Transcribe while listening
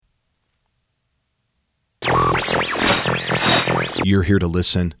You're here to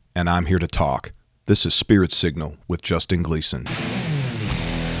listen, and I'm here to talk. This is Spirit Signal with Justin Gleason.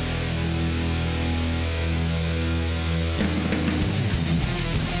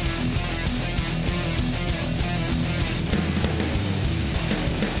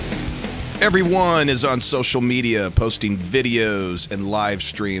 Everyone is on social media posting videos and live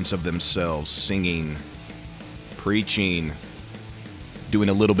streams of themselves singing, preaching, doing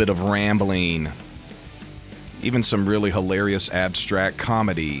a little bit of rambling, even some really hilarious abstract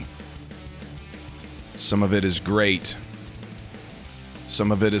comedy. Some of it is great.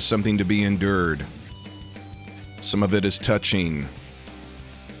 Some of it is something to be endured. Some of it is touching.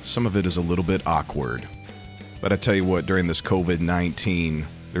 Some of it is a little bit awkward. But I tell you what, during this COVID-19,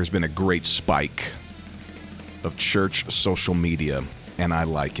 there's been a great spike of church social media, and I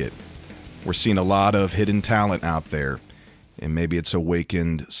like it. We're seeing a lot of hidden talent out there, and maybe it's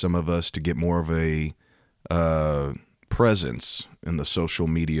awakened some of us to get more of a presence in the social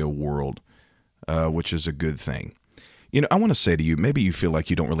media world, which is a good thing. You know, I want to say to you, maybe you feel like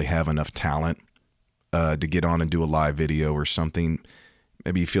you don't really have enough talent to get on and do a live video or something.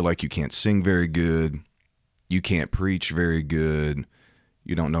 Maybe you feel like you can't sing very good, you can't preach very good,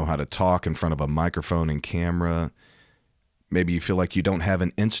 you don't know how to talk in front of a microphone and camera. Maybe you feel like you don't have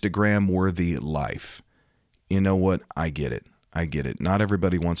an Instagram-worthy life. You know what? I get it. Not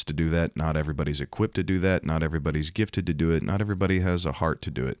everybody wants to do that. Not everybody's equipped to do that. Not everybody's gifted to do it. Not everybody has a heart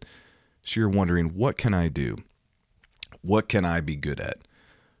to do it. So you're wondering, what can I do? What can I be good at?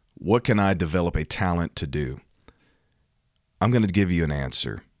 What can I develop a talent to do? I'm going to give you an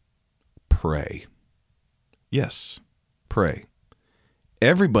answer. Pray. Yes, pray.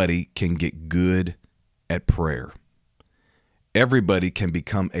 Everybody can get good at prayer. Everybody can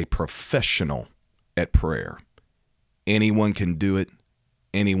become a professional at prayer. Anyone can do it.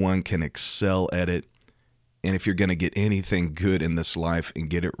 Anyone can excel at it. And if you're going to get anything good in this life and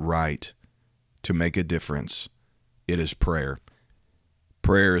get it right to make a difference, it is prayer.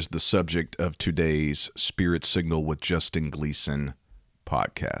 Prayer is the subject of today's Spirit Signal with Justin Gleason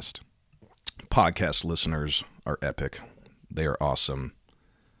podcast. Podcast listeners are epic. They are awesome.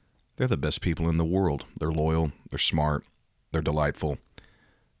 They're the best people in the world. They're loyal. They're smart. They're delightful.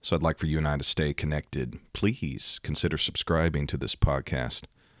 So I'd like for you and I to stay connected. Please consider subscribing to this podcast.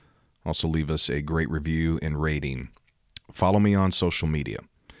 Also leave us a great review and rating. Follow me on social media.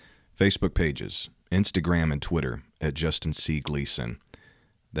 Facebook pages, Instagram and Twitter at Justin C. Gleason.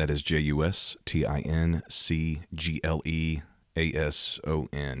 That is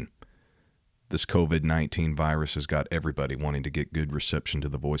JUSTINCGLEASON. This COVID-19 virus has got everybody wanting to get good reception to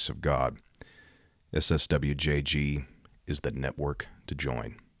the voice of God. SSWJG is the network to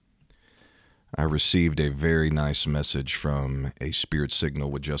join. I received a very nice message from a Spirit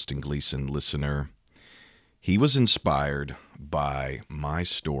Signal with Justin Gleason listener. He was inspired by my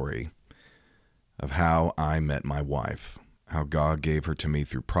story of how I met my wife, how God gave her to me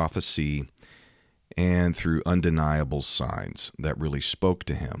through prophecy and through undeniable signs that really spoke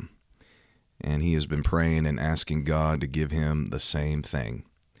to him. And he has been praying and asking God to give him the same thing.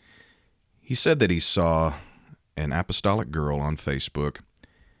 He said that he saw an apostolic girl on Facebook,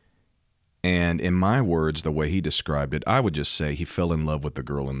 and in my words, the way he described it, I would just say he fell in love with the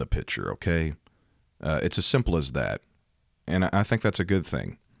girl in the picture, okay? It's as simple as that, and I think that's a good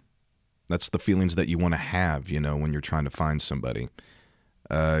thing. That's the feelings that you want to have, when you're trying to find somebody.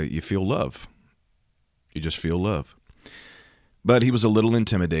 You feel love. You just feel love. But he was a little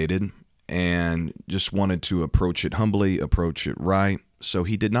intimidated and just wanted to approach it humbly, approach it right, so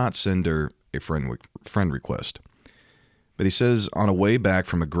he did not send her a friend request. But he says on a way back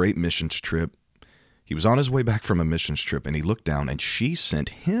from a great missions trip, he was on his way back from a missions trip, and he looked down, and she sent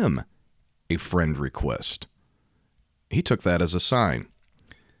him a friend request. He took that as a sign.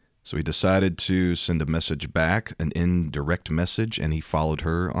 So he decided to send a message back, an indirect message, and he followed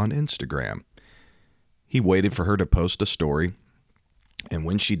her on Instagram. He waited for her to post a story, and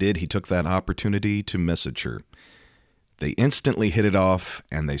when she did, he took that opportunity to message her. They instantly hit it off,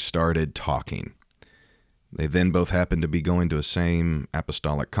 and they started talking. They then both happened to be going to a same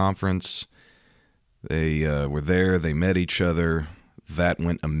apostolic conference. They were there. They met each other. That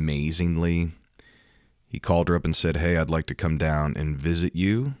went amazingly. He called her up and said, "Hey, I'd like to come down and visit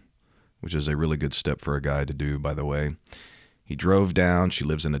you," which is a really good step for a guy to do, by the way. He drove down. She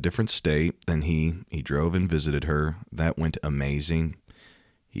lives in a different state than he. He drove and visited her. That went amazing.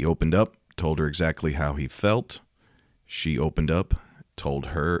 He opened up, told her exactly how he felt. She opened up, told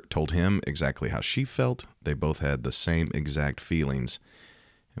him exactly how she felt. They both had the same exact feelings.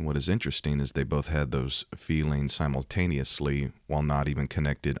 And what is interesting is they both had those feelings simultaneously while not even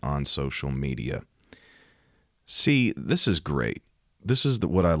connected on social media. See, this is great. this is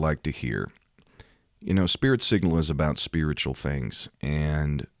what I like to hear. Spirit Signal is about spiritual things.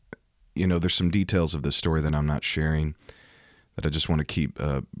 And, there's some details of this story that I'm not sharing that I just want to keep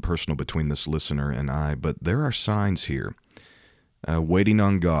personal between this listener and I. But there are signs here. Waiting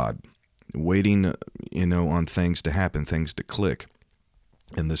on God, waiting, on things to happen, things to click.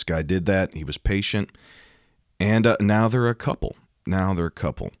 And this guy did that. He was patient. And now they're a couple.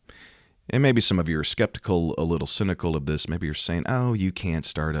 And maybe some of you are skeptical, a little cynical of this. Maybe you're saying, oh, you can't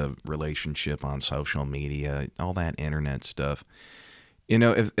start a relationship on social media, all that internet stuff.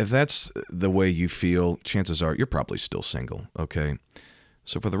 If that's the way you feel, chances are you're probably still single, okay?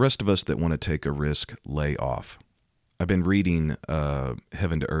 So for the rest of us that want to take a risk, lay off. I've been reading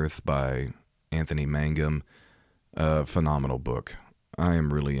Heaven to Earth by Anthony Mangum, a phenomenal book. I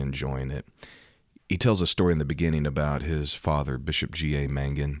am really enjoying it. He tells a story in the beginning about his father, Bishop G.A.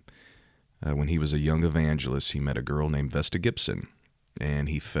 Mangun. When he was a young evangelist, he met a girl named Vesta Gibson, and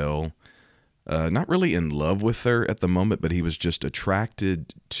he fell not really in love with her at the moment, but he was just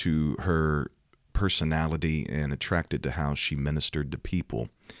attracted to her personality and attracted to how she ministered to people.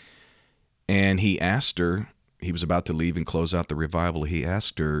 And he asked her, he was about to leave and close out the revival, he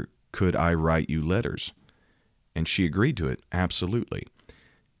asked her, could I write you letters? And she agreed to it, absolutely.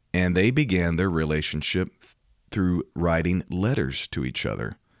 And they began their relationship through writing letters to each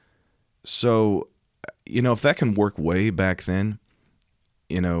other. So, if that can work way back then,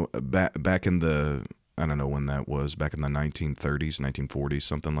 back in the, I don't know when that was, back in the 1930s, 1940s,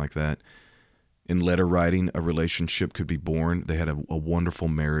 something like that, in letter writing, a relationship could be born. They had a wonderful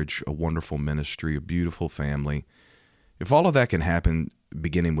marriage, a wonderful ministry, a beautiful family. If all of that can happen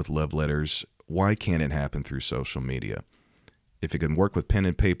beginning with love letters, why can't it happen through social media? If it can work with pen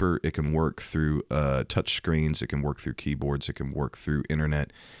and paper, it can work through touch screens, it can work through keyboards, it can work through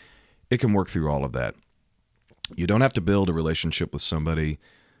internet. It can work through all of that. You don't have to build a relationship with somebody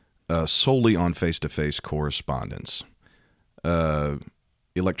solely on face-to-face correspondence.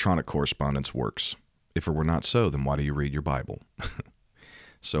 Electronic correspondence works. If it were not so, then why do you read your Bible?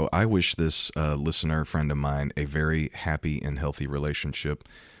 So I wish this listener friend of mine a very happy and healthy relationship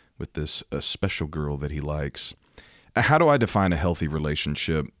with this special girl that he likes. How do I define a healthy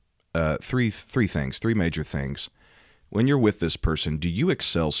relationship? Three major things. When you're with this person, do you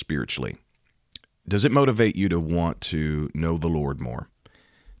excel spiritually? Does it motivate you to want to know the Lord more?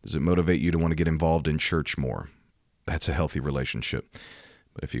 Does it motivate you to want to get involved in church more? That's a healthy relationship.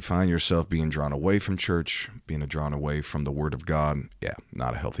 But if you find yourself being drawn away from church, being drawn away from the Word of God,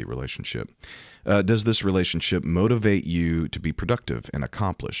 not a healthy relationship. Does this relationship motivate you to be productive and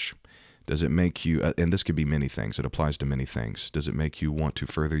accomplish? Does it make you, and this could be many things, it applies to many things. Does it make you want to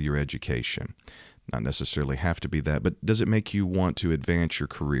further your education? Not necessarily have to be that, but does it make you want to advance your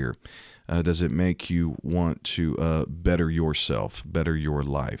career? Does it make you want to better yourself, better your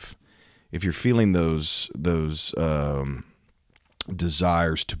life? If you're feeling those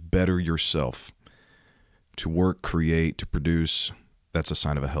desires to better yourself, to work, create, to produce, that's a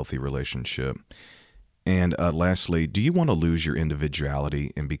sign of a healthy relationship. And lastly, do you want to lose your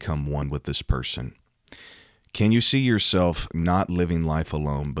individuality and become one with this person? Can you see yourself not living life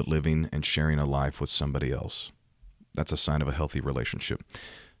alone, but living and sharing a life with somebody else? That's a sign of a healthy relationship.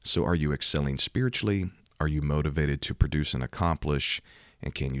 So are you excelling spiritually? Are you motivated to produce and accomplish?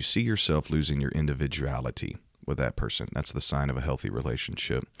 And can you see yourself losing your individuality with that person? That's the sign of a healthy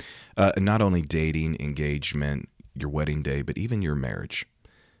relationship. Not only dating, engagement, your wedding day, but even your marriage.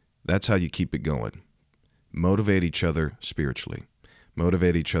 That's how you keep it going. Motivate each other spiritually.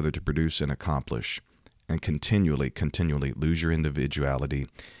 Motivate each other to produce and accomplish. And continually lose your individuality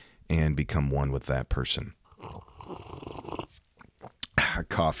and become one with that person.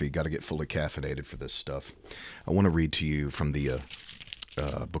 Coffee, got to get fully caffeinated for this stuff. I want to read to you from the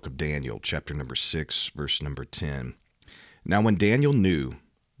book of Daniel, chapter number 6, verse number 10. Now when Daniel knew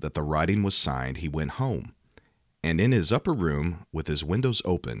that the writing was signed, he went home, and in his upper room, with his windows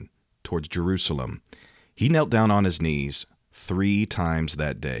open towards Jerusalem, he knelt down on his knees 3 times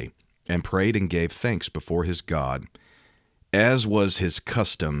that day, and prayed and gave thanks before his God, as was his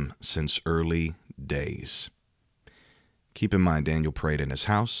custom since early days. Keep in mind, Daniel prayed in his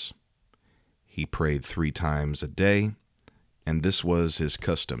house. He prayed 3 times a day, and this was his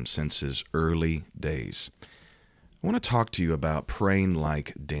custom since his early days. I want to talk to you about praying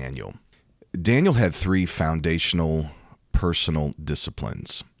like Daniel. Daniel had 3 foundational personal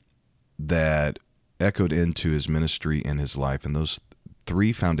disciplines that echoed into his ministry and his life, and those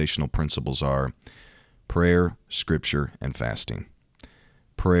 3 foundational principles are prayer, scripture, and fasting.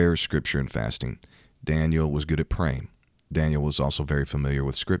 Prayer, scripture, and fasting. Daniel was good at praying. Daniel was also very familiar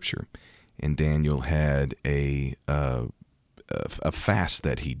with scripture, and Daniel had a a fast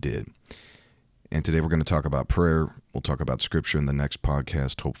that he did. And today we're going to talk about prayer. We'll talk about scripture in the next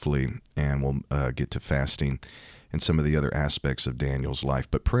podcast, hopefully, and we'll get to fasting and some of the other aspects of Daniel's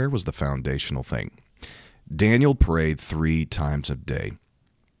life. But prayer was the foundational thing. Daniel prayed 3 times a day.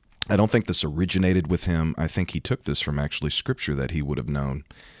 I don't think this originated with him. I think he took this from actually scripture that he would have known.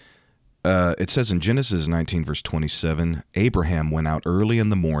 It says in Genesis 19, verse 27, Abraham went out early in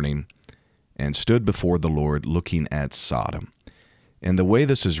the morning and stood before the Lord looking at Sodom. And the way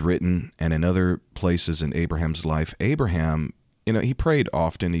this is written, and in other places in Abraham's life, Abraham, he prayed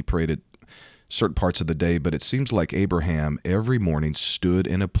often. He prayed at certain parts of the day, but it seems like Abraham every morning stood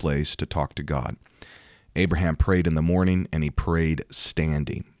in a place to talk to God. Abraham prayed in the morning, and he prayed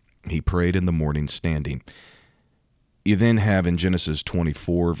standing. He prayed in the morning standing. You then have in Genesis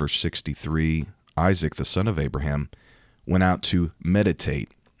 24, verse 63, Isaac, the son of Abraham, went out to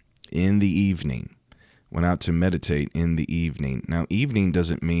meditate in the evening. Now, evening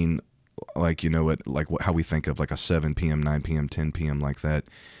doesn't mean like, how we think of like a 7 p.m., 9 p.m., 10 p.m., like that.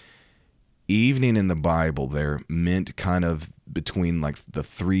 Evening in the Bible there meant kind of between like the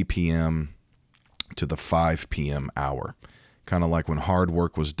 3 p.m. to the 5 p.m. hour. Kind of like when hard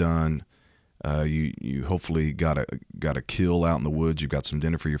work was done, you hopefully got a kill out in the woods, you got some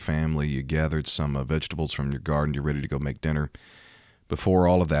dinner for your family, you gathered some vegetables from your garden, you're ready to go make dinner. Before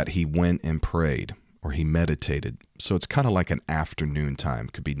all of that, he went and prayed. Or he meditated. So it's kind of like an afternoon time.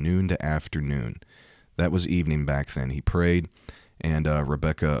 Could be noon to afternoon. That was evening back then. He prayed, and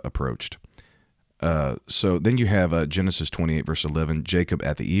Rebekah approached. So then you have Genesis 28, verse 11. Jacob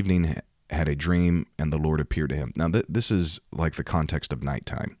at the evening had a dream, and the Lord appeared to him. Now, this is like the context of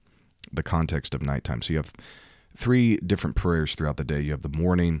nighttime. So you have 3 different prayers throughout the day. You have the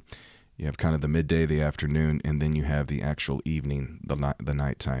morning, you have kind of the midday, the afternoon, and then you have the actual evening, the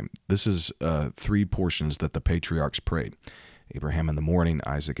nighttime. This is 3 portions that the patriarchs prayed. Abraham in the morning,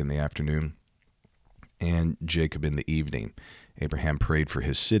 Isaac in the afternoon, and Jacob in the evening. Abraham prayed for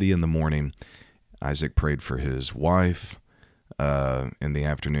his city in the morning. Isaac prayed for his wife in the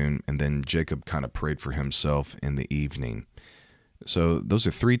afternoon, and then Jacob kind of prayed for himself in the evening. So those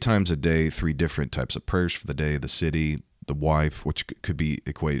are 3 times a day, 3 different types of prayers for the day, the city, the wife, which could be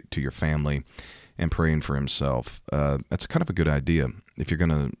equated to your family, and praying for himself. That's kind of a good idea. If you're going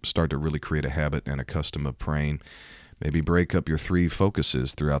to start to really create a habit and a custom of praying, maybe break up your 3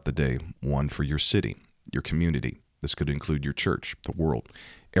 focuses throughout the day. 1 for your city, your community. This could include your church, the world,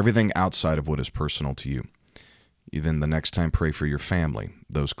 everything outside of what is personal to you. You then the next time pray for your family,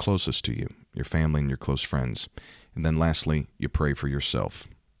 those closest to you, your family and your close friends. And then lastly, you pray for yourself.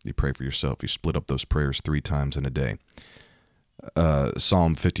 You pray for yourself. You split up those prayers 3 times in a day.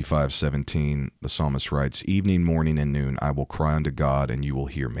 Psalm 55:17, the psalmist writes, Evening, morning, and noon, I will cry unto God, and you will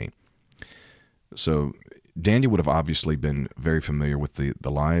hear me. So Daniel would have obviously been very familiar with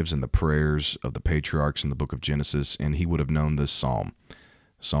the lives and the prayers of the patriarchs in the book of Genesis, and he would have known this psalm.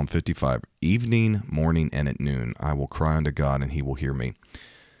 Psalm 55, Evening, morning, and at noon, I will cry unto God, and he will hear me.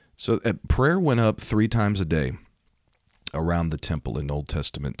 So prayer went up 3 times a day around the temple in Old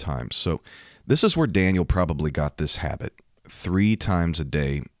Testament times. So this is where Daniel probably got this habit. 3 times a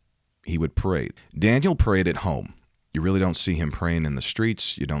day he would pray. Daniel prayed at home. You really don't see him praying in the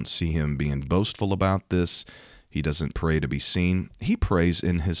streets. You don't see him being boastful about this. He doesn't pray to be seen. He prays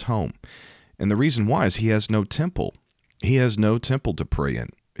in his home. And the reason why is he has no temple. He has no temple to pray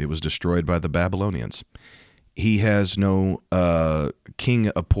in. It was destroyed by the Babylonians. He has no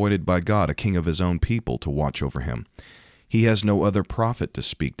king appointed by God, a king of his own people to watch over him. He has no other prophet to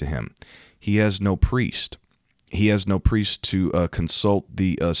speak to him. He has no priest. He has no priest to consult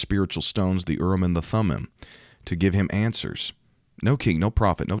the spiritual stones, the Urim and the Thummim, to give him answers. No king, no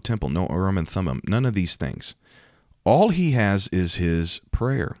prophet, no temple, no Urim and Thummim, none of these things. All he has is his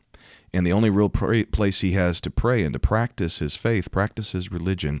prayer. And the only real place he has to pray and to practice his faith, practice his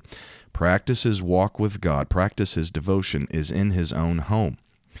religion, practice his walk with God, practice his devotion is in his own home.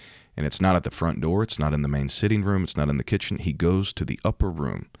 And it's not at the front door. It's not in the main sitting room. It's not in the kitchen. He goes to the upper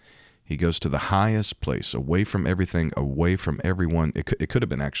room. He goes to the highest place, away from everything, away from everyone. It could have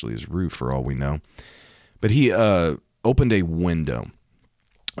been actually his roof for all we know. But he opened a window,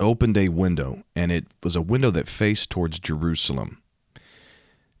 and it was a window that faced towards Jerusalem.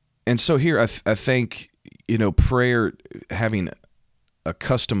 And so here I think, prayer, having a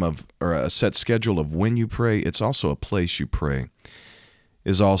custom of, or a set schedule of when you pray, it's also a place you pray,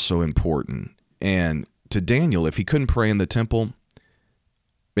 is also important. And to Daniel, if he couldn't pray in the temple,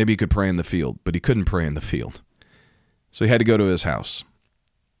 maybe he could pray in the field, but he couldn't pray in the field. So he had to go to his house.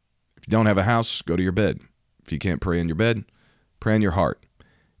 If you don't have a house, go to your bed. If you can't pray in your bed, pray in your heart.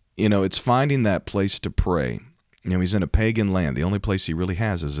 It's finding that place to pray He's in a pagan land. The only place he really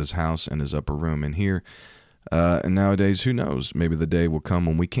has is his house and his upper room. And here, and nowadays, who knows? Maybe the day will come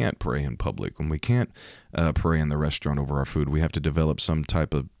when we can't pray in public, when we can't pray in the restaurant over our food. We have to develop some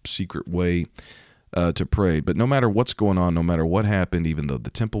type of secret way to pray. But no matter what's going on, no matter what happened, even though the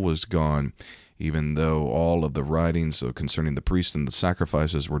temple was gone, even though all of the writings concerning the priests and the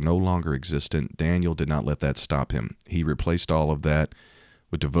sacrifices were no longer existent, Daniel did not let that stop him. He replaced all of that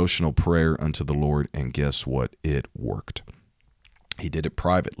with devotional prayer unto the Lord, and guess what? It worked. He did it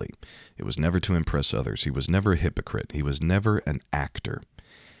privately. It was never to impress others. He was never a hypocrite. He was never an actor.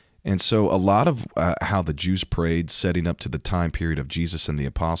 And so a lot of how the Jews prayed, setting up to the time period of Jesus and the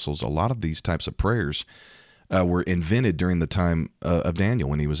apostles, a lot of these types of prayers were invented during the time of Daniel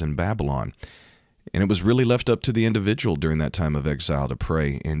when he was in Babylon. And it was really left up to the individual during that time of exile to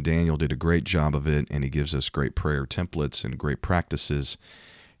pray. And Daniel did a great job of it, and he gives us great prayer templates and great practices.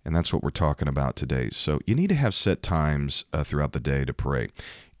 And that's what we're talking about today. So you need to have set times throughout the day to pray.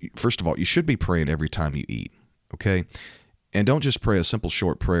 First of all, you should be praying every time you eat, okay? And don't just pray a simple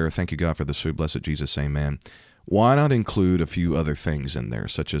short prayer, thank you God for this food, blessed Jesus, amen. Why not include a few other things in there,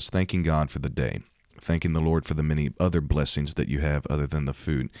 such as thanking God for the day, thanking the Lord for the many other blessings that you have other than the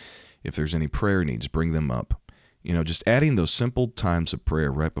food. If there's any prayer needs, bring them up. Just adding those simple times of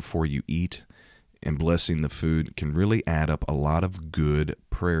prayer right before you eat and blessing the food can really add up a lot of good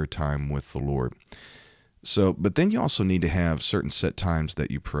prayer time with the Lord. So, but then you also need to have certain set times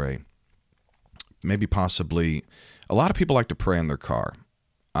that you pray. Maybe possibly, a lot of people like to pray in their car.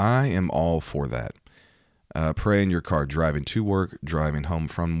 I am all for that. Pray in your car, driving to work, driving home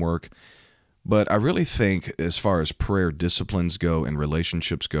from work. But I really think as far as prayer disciplines go and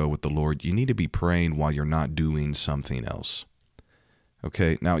relationships go with the Lord, you need to be praying while you're not doing something else.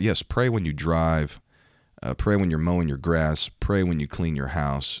 Okay, now, yes, pray when you drive, pray when you're mowing your grass, pray when you clean your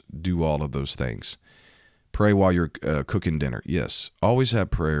house, do all of those things. Pray while you're cooking dinner. Yes, always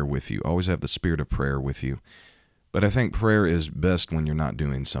have prayer with you, always have the spirit of prayer with you. But I think prayer is best when you're not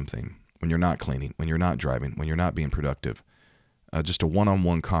doing something, when you're not cleaning, when you're not driving, when you're not being productive. Just a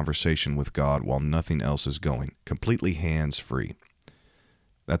one-on-one conversation with God while nothing else is going, completely hands-free.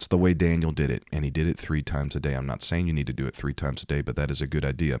 That's the way Daniel did it, and he did it 3 times a day. I'm not saying you need to do it 3 times a day, but that is a good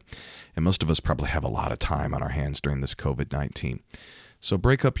idea. And most of us probably have a lot of time on our hands during this COVID-19. So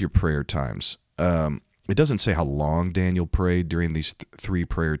break up your prayer times. It doesn't say how long Daniel prayed during these 3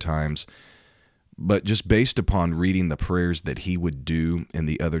 prayer times, but just based upon reading the prayers that he would do in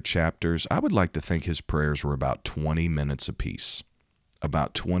the other chapters, I would like to think his prayers were about 20 minutes apiece.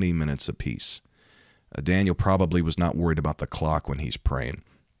 About 20 minutes apiece. Daniel probably was not worried about the clock when he's praying,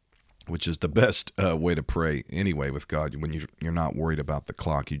 which is the best way to pray anyway with God. When you're not worried about the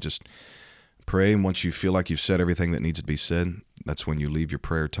clock, you just pray, and once you feel like you've said everything that needs to be said, that's when you leave your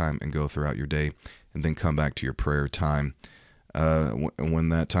prayer time and go throughout your day, and then come back to your prayer time when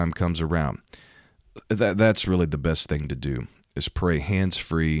that time comes around. That's really the best thing to do, is pray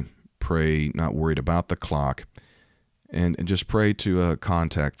hands-free, pray not worried about the clock, and just pray to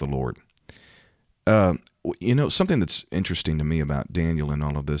contact the Lord. Something that's interesting to me about Daniel and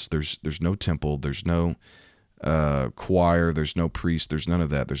all of this, there's no temple, there's no choir, there's no priest, there's none of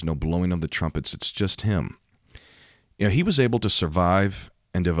that. There's no blowing of the trumpets. It's just him. He was able to survive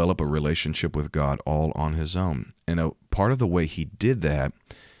and develop a relationship with God all on his own. And a part of the way he did that,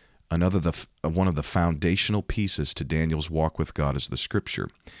 one of the foundational pieces to Daniel's walk with God is the Scripture.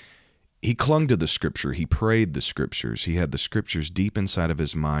 He clung to the Scripture. He prayed the Scriptures. He had the Scriptures deep inside of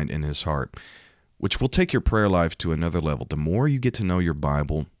his mind and his heart, which will take your prayer life to another level. The more you get to know your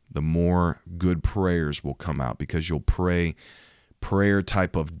Bible, the more good prayers will come out, because you'll pray prayer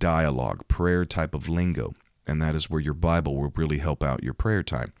type of dialogue, prayer type of lingo, and that is where your Bible will really help out your prayer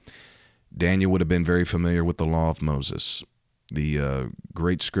time. Daniel would have been very familiar with the law of Moses, the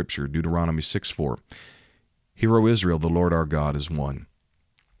great scripture, Deuteronomy 6:4. Hear, O Israel, the Lord our God is one.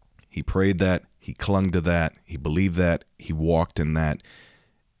 He prayed that, he clung to that, he believed that, he walked in that,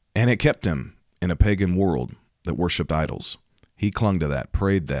 and it kept him in a pagan world that worshiped idols. He clung to that,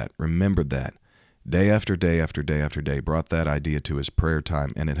 prayed that, remembered that, day after day after day after day, brought that idea to his prayer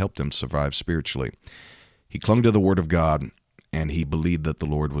time, and it helped him survive spiritually. He clung to the Word of God, and he believed that the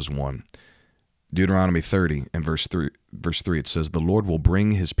Lord was one. Deuteronomy 30 and verse 3, it says, "The Lord will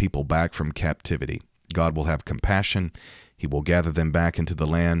bring his people back from captivity. God will have compassion. He will gather them back into the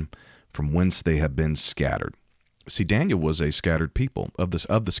land from whence they have been scattered." See, Daniel was a scattered people, of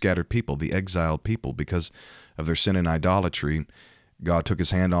the scattered people, the exiled people, because of their sin and idolatry. God took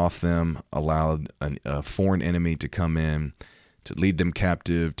his hand off them, allowed a foreign enemy to come in, to lead them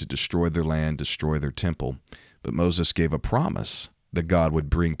captive, to destroy their land, destroy their temple. But Moses gave a promise that God would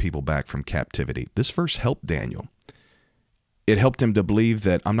bring people back from captivity. This verse helped Daniel. It helped him to believe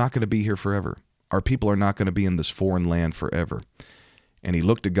that I'm not going to be here forever. Our people are not going to be in this foreign land forever. And he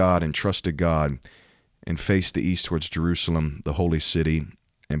looked to God and trusted God and faced the east towards Jerusalem, the holy city,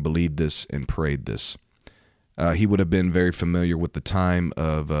 and believed this and prayed this. He would have been very familiar with the time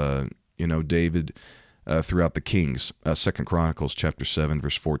of, David throughout the Kings. 2 Chronicles chapter 7,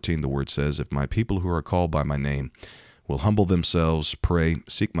 verse 14, the word says, "If my people who are called by my name will humble themselves, pray,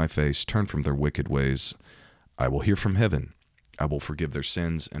 seek my face, turn from their wicked ways, I will hear from heaven. I will forgive their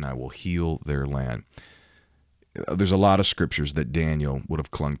sins, and I will heal their land." There's a lot of scriptures that Daniel would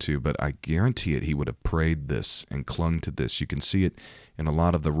have clung to, but I guarantee it, he would have prayed this and clung to this. You can see it in a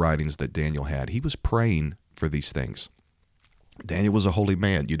lot of the writings that Daniel had. He was praying for these things. Daniel was a holy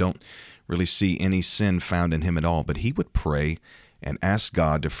man. You don't really see any sin found in him at all, but he would pray and ask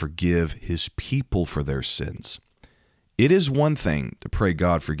God to forgive his people for their sins. It is one thing to pray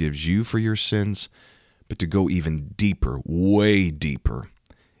God forgives you for your sins, but to go even deeper, way deeper,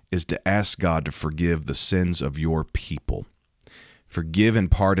 is to ask God to forgive the sins of your people. Forgive and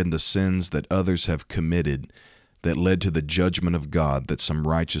pardon the sins that others have committed that led to the judgment of God that some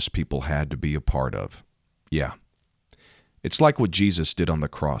righteous people had to be a part of. Yeah. It's like what Jesus did on the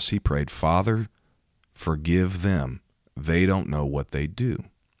cross. He prayed, "Father, forgive them. They don't know what they do."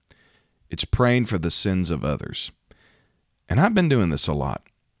 It's praying for the sins of others. And I've been doing this a lot.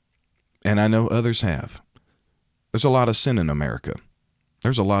 And I know others have. There's a lot of sin in America.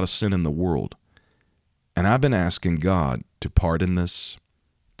 There's a lot of sin in the world. And I've been asking God to pardon this,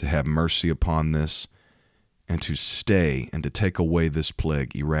 to have mercy upon this, and to stay and to take away this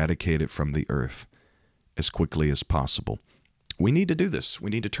plague, eradicate it from the earth as quickly as possible. We need to do this.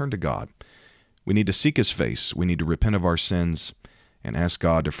 We need to turn to God. We need to seek his face. We need to repent of our sins and ask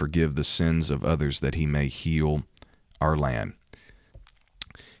God to forgive the sins of others that he may heal our land.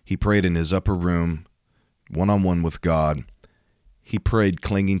 He prayed in his upper room, one-on-one with God. He prayed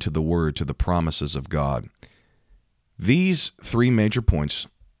clinging to the word, to the promises of God. These three major points,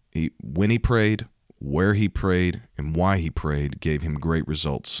 when he prayed, where he prayed, and why he prayed, gave him great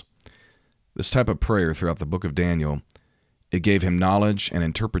results. This type of prayer throughout the book of Daniel, it gave him knowledge and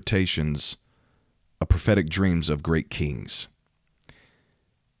interpretations of prophetic dreams of great kings.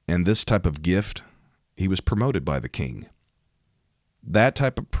 And this type of gift, he was promoted by the king. That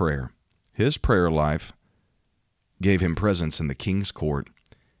type of prayer, his prayer life, gave him presence in the king's court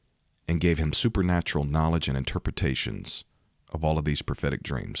and gave him supernatural knowledge and interpretations of all of these prophetic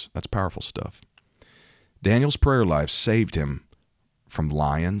dreams. That's powerful stuff. Daniel's prayer life saved him from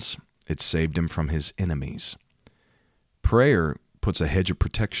lions. It saved him from his enemies. Prayer puts a hedge of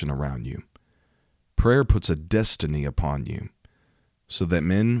protection around you. Prayer puts a destiny upon you so that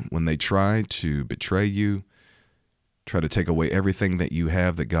men, when they try to betray you, try to take away everything that you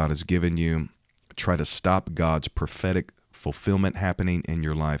have that God has given you, try to stop God's prophetic fulfillment happening in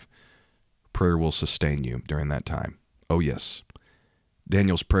your life, prayer will sustain you during that time. Oh, yes.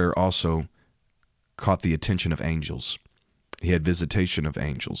 Daniel's prayer also caught the attention of angels. He had visitation of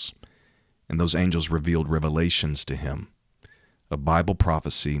angels, and those angels revealed revelations to him, a Bible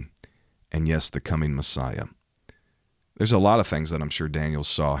prophecy, and yes, the coming Messiah. There's a lot of things that I'm sure Daniel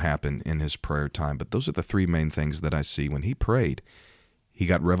saw happen in his prayer time, but those are the three main things that I see. When he prayed, he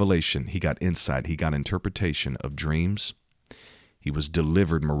got revelation, he got insight, he got interpretation of dreams. He was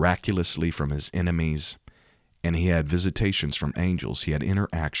delivered miraculously from his enemies, and he had visitations from angels. He had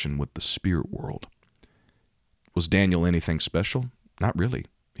interaction with the spirit world. Was Daniel anything special? Not really.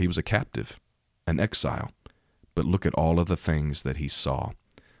 He was a captive, an exile. But look at all of the things that he saw,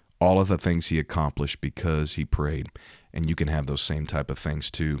 all of the things he accomplished because he prayed. And you can have those same type of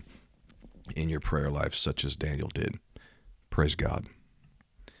things too in your prayer life, such as Daniel did. Praise God.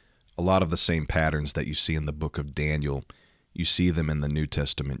 A lot of the same patterns that you see in the book of Daniel, you see them in the New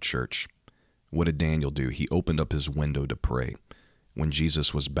Testament church. What did Daniel do? He opened up his window to pray. When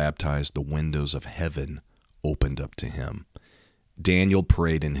Jesus was baptized, the windows of heaven opened up to him. Daniel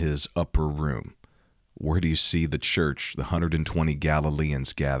prayed in his upper room. Where do you see the church, the 120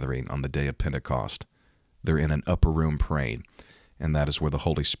 Galileans gathering on the day of Pentecost? They're in an upper room praying, and that is where the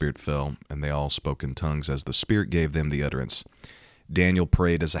Holy Spirit fell, and they all spoke in tongues as the Spirit gave them the utterance. Daniel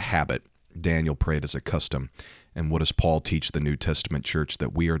prayed as a habit. Daniel prayed as a custom. And what does Paul teach the New Testament church?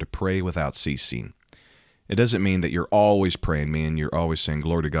 That we are to pray without ceasing. It doesn't mean that you're always praying, man. You're always saying,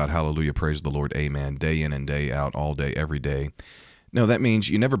 glory to God, hallelujah, praise the Lord, amen, day in and day out, all day, every day. No, that means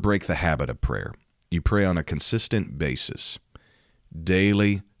you never break the habit of prayer. You pray on a consistent basis,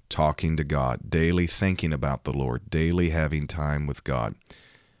 daily talking to God, daily thinking about the Lord, daily having time with God.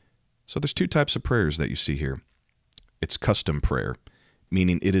 So there's two types of prayers that you see here. It's custom prayer,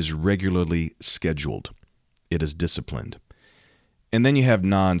 meaning it is regularly scheduled. It is disciplined. And then you have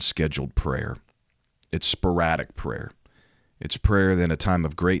non-scheduled prayer. It's sporadic prayer. It's prayer in a time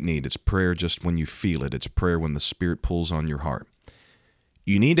of great need. It's prayer just when you feel it. It's prayer when the Spirit pulls on your heart.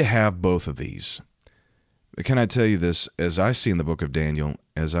 You need to have both of these. But can I tell you this, as I see in the book of Daniel,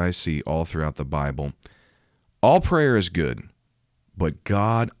 as I see all throughout the Bible, all prayer is good, but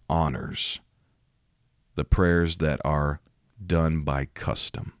God honors the prayers that are done by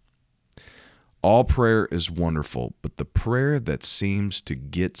custom. All prayer is wonderful, but the prayer that seems to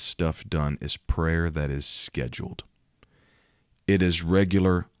get stuff done is prayer that is scheduled. It is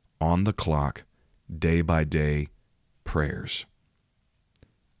regular, on the clock, day by day prayers.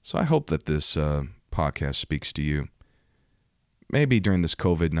 So I hope that this podcast speaks to you. Maybe during this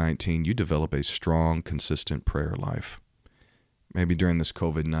COVID-19, you develop a strong, consistent prayer life. Maybe during this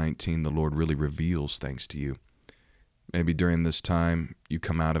COVID-19, the Lord really reveals things to you. Maybe during this time, you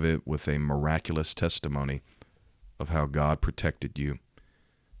come out of it with a miraculous testimony of how God protected you.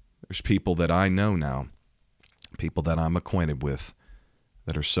 There's people that I know now, people that I'm acquainted with,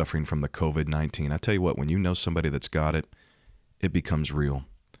 that are suffering from the COVID-19. I tell you what, when you know somebody that's got it, it becomes real.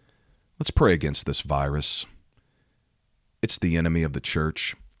 Let's pray against this virus. It's the enemy of the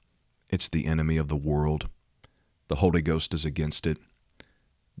church. It's the enemy of the world. The Holy Ghost is against it.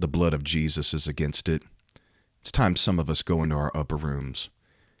 The blood of Jesus is against it. It's time some of us go into our upper rooms.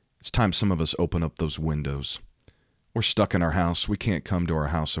 It's time some of us open up those windows. We're stuck in our house. We can't come to our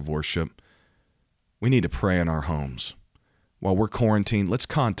house of worship. We need to pray in our homes. While we're quarantined, let's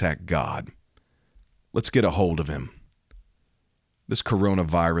contact God. Let's get a hold of Him. This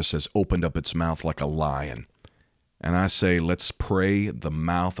coronavirus has opened up its mouth like a lion. And I say, let's pray the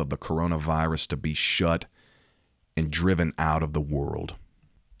mouth of the coronavirus to be shut and driven out of the world.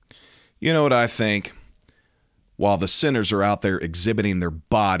 You know what I think? While the sinners are out there exhibiting their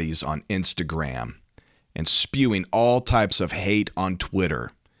bodies on Instagram and spewing all types of hate on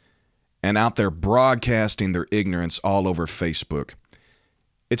Twitter and out there broadcasting their ignorance all over Facebook,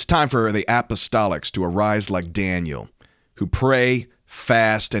 it's time for the apostolics to arise like Daniel, who pray,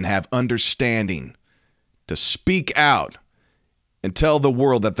 fast, and have understanding, to speak out and tell the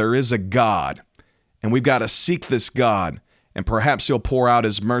world that there is a God, and we've got to seek this God, and perhaps He'll pour out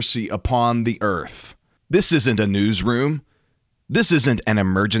His mercy upon the earth. This isn't a newsroom. This isn't an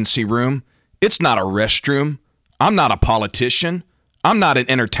emergency room. It's not a restroom. I'm not a politician. I'm not an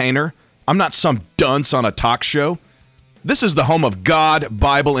entertainer. I'm not some dunce on a talk show. This is the home of God,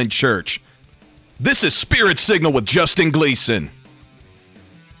 Bible, and church. This is Spirit Signal with Justin Gleason.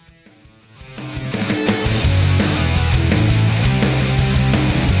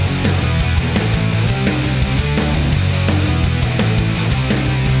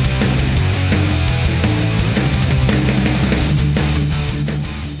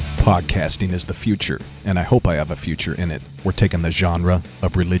 Podcasting is the future, and I hope I have a future in it. We're taking the genre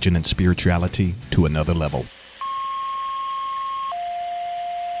of religion and spirituality to another level.